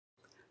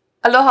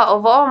Aloha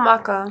o wao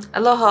maka.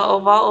 Aloha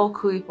o wao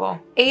kuipo.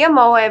 Eia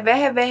mau e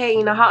wehe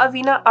I na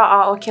haawina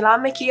a o ke la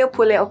me kia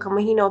pule o ka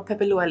mahina o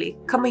Pepeluali.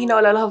 Ka mahina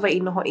o lalo Hawaii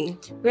no hoi.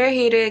 We're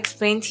here to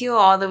explain to you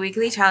all the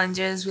weekly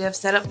challenges we have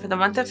set up for the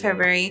month of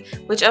February,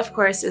 which of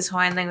course is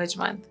Hawaiian Language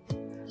Month.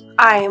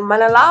 Ai,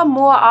 malala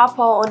mua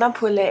apa o na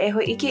pule e ho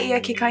ike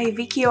ia ke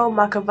KVIKS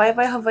ma ka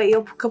Waiver Hawaii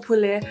o ka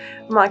pule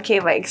ma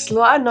KVIKS.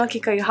 Loa no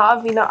ke kai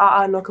haawina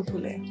a no ka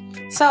pule.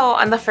 So,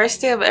 on the first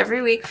day of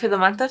every week for the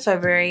month of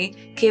February,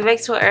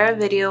 KVIKS will air a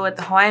video with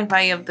the Hawaiian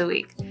value of the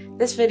week.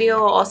 This video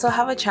will also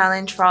have a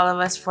challenge for all of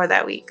us for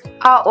that week.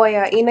 A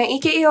oia, ina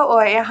ike ia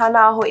oa e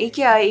hana ho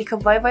ike ai I ka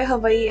Waiver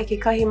Hawaii e ke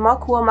kahi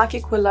makua ma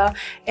ke kula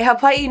e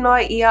hapai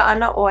noa ia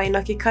ana oi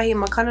no ke kahi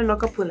makana no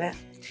ka pule.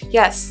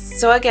 Yes,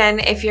 so again,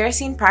 if you're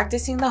seen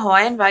practicing the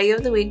Hawaiian value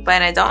of the week by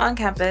an adult on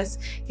campus,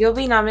 you'll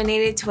be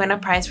nominated to win a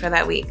prize for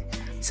that week.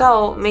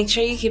 So, make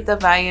sure you keep the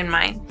value in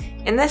mind.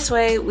 In this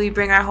way, we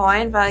bring our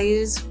Hawaiian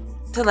values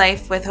to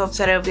life with hopes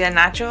that it will be a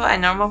natural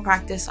and normal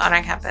practice on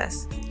our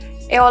campus.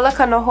 E ola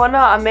ka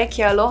nohona a me ke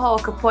aloha o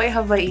ka poi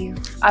Hawaii.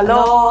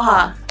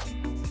 Aloha!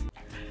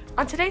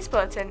 On today's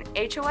bulletin,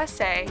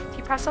 HOSA,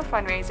 T-Presso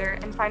Fundraiser,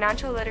 and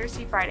Financial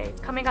Literacy Friday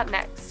coming up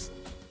next.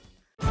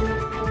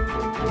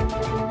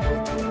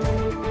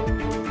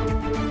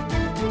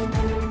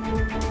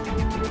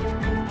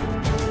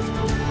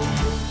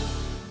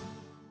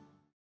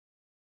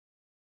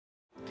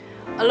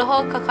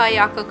 Aloha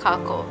kakayaka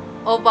kako.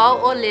 O wau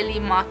o lili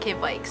ma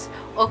KVIKS.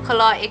 O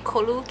kala e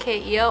kolu ke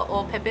ia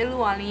o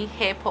Pepeluani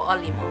he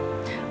po'alima.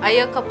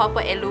 Aia ka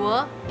papa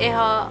elua,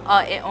 eha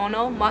a e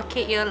ono ma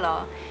ke ia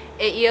la.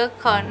 E ia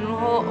ka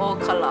nuho o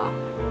kala.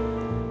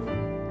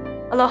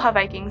 Aloha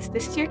Vikings,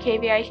 this is your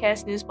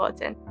KVIKS News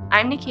Bulletin.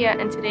 I'm Nikia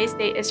and today's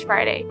date is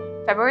Friday,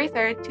 February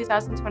 3rd,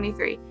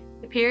 2023.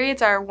 The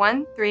periods are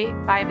 1, 3,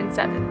 5, and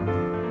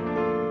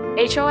 7.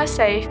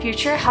 HOSA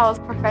Future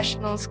Health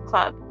Professionals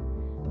Club.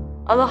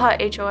 Aloha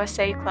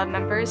HOSA Club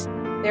members,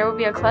 there will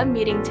be a club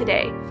meeting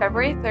today,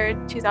 February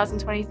 3rd,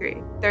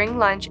 2023, during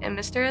lunch in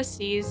Mr.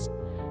 Assis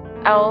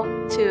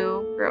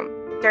L2 room.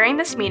 During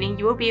this meeting,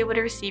 you will be able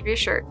to receive your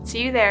shirt.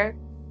 See you there.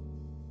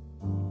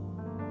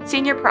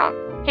 Senior Prom.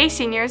 Hey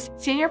seniors,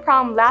 Senior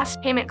Prom last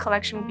payment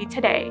collection will be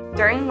today,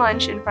 during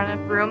lunch in front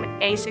of room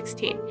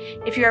A16.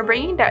 If you are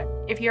bringing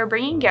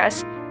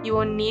guests, you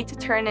will need to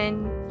turn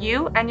in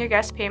you and your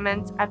guest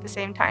payments at the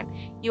same time.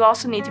 You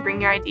also need to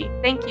bring your ID.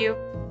 Thank you.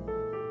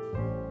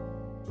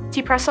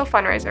 T-Presso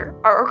Fundraiser.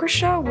 Our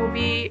orchestra will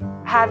be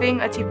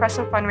having a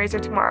T-Presso Fundraiser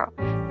tomorrow,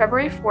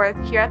 February 4th,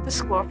 here at the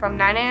school from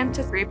 9 a.m.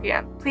 to 3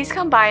 p.m. Please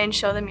come by and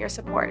show them your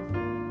support.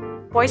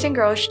 Boys and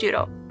Girls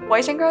Judo.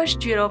 Boys and Girls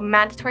Judo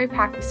mandatory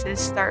practices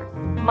start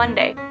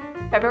Monday,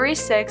 February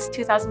 6,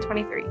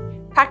 2023.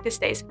 Practice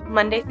days,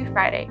 Monday through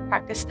Friday.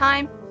 Practice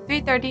time,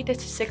 3:30 to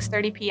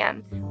 6:30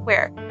 p.m.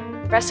 Where?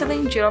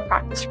 Wrestling Judo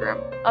Practice Room,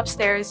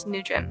 upstairs,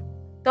 new gym.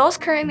 Those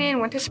currently in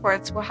winter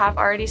sports will have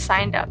already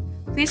signed up.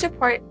 Please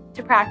report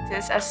to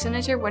practice as soon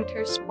as your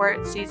winter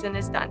sport season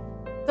is done.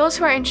 Those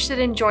who are interested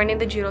in joining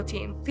the judo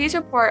team, please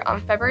report on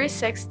February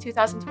 6,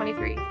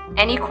 2023.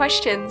 Any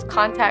questions,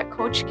 contact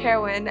Coach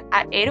Kerwin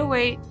at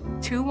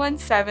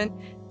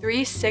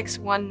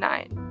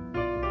 808-217-3619.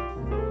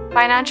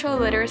 Financial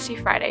Literacy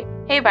Friday.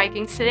 Hey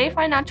Vikings, today's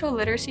Financial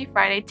Literacy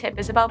Friday tip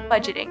is about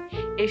budgeting.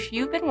 If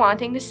you've been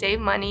wanting to save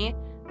money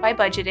by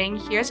budgeting,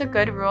 here's a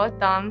good rule of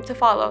thumb to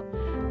follow.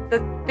 The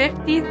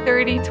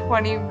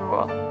 50-30-20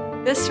 rule.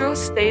 This rule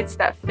states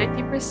that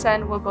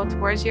 50% will go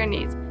towards your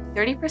needs,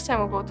 30%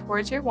 will go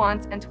towards your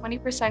wants, and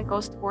 20%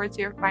 goes towards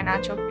your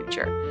financial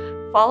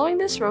future. Following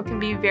this rule can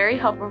be very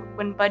helpful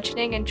when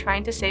budgeting and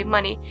trying to save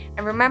money,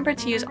 and remember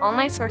to use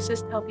online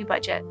sources to help you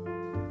budget.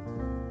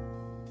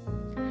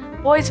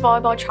 Boys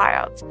Volleyball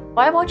Tryouts.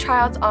 Volleyball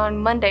tryouts on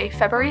Monday,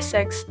 February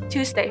 6th,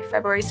 Tuesday,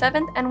 February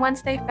 7th, and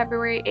Wednesday,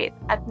 February 8th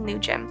at the new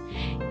gym.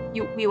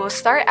 We will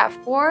start at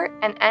 4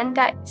 and end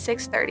at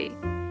 6:30.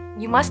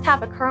 You must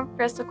have a current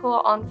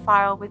physical on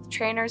file with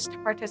trainers to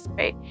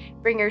participate.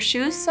 Bring your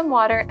shoes, some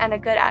water, and a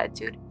good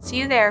attitude. See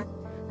you there.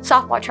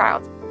 Softball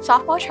Tryouts.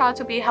 Softball tryouts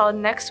will be held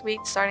next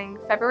week starting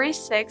February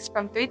 6th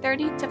from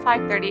 3:30 to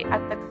 5:30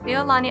 at the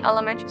Kapiolani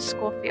Elementary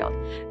School field.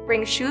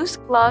 Bring shoes,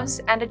 gloves,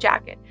 and a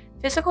jacket.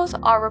 Physicals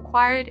are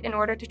required in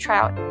order to try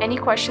out. Any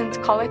questions,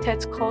 call or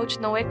text Coach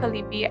Noe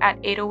Kalipi at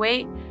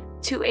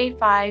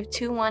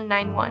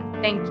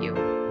 808-285-2191. Thank you.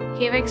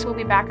 KVIKS will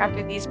be back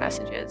after these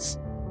messages.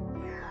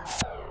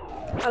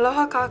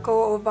 Aloha kako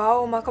o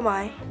wao o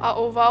makamai. A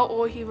o wao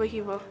o hiwa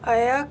hiwa.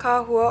 Aea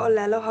ka hua o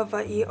lelo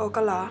Hawaii o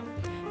ka la.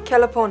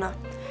 Kelepona.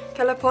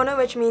 Kelepona,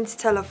 which means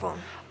telephone.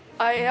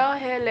 Aea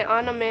he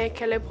leana me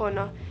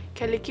kelepona.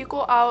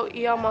 Kelikiko au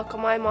ia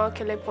makamai ma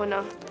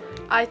kelepona.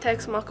 I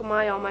text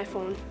makamai on my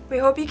phone. We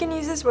hope you can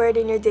use this word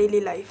in your daily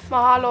life.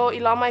 Mahalo,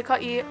 ilamai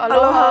ka'i,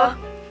 aloha.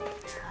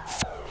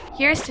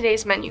 Here's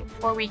today's menu.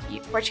 For wiki,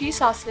 Portuguese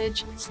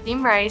sausage,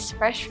 steamed rice,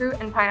 fresh fruit,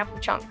 and pineapple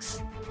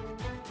chunks.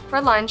 For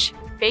lunch,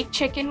 baked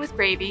chicken with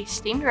gravy,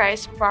 steamed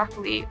rice,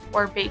 broccoli,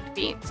 or baked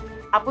beans,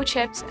 apple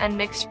chips, and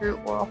mixed fruit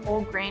or a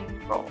whole grain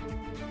roll.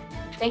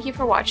 Thank you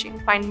for watching.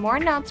 Find more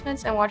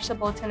announcements and watch the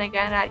bulletin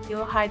again at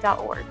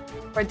hilo-waiakea.org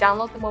or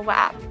download the mobile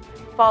app.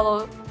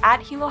 Follow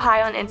at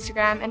hilo-waiakea on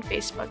Instagram and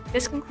Facebook.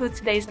 This concludes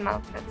today's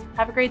announcements.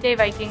 Have a great day,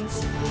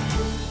 Vikings!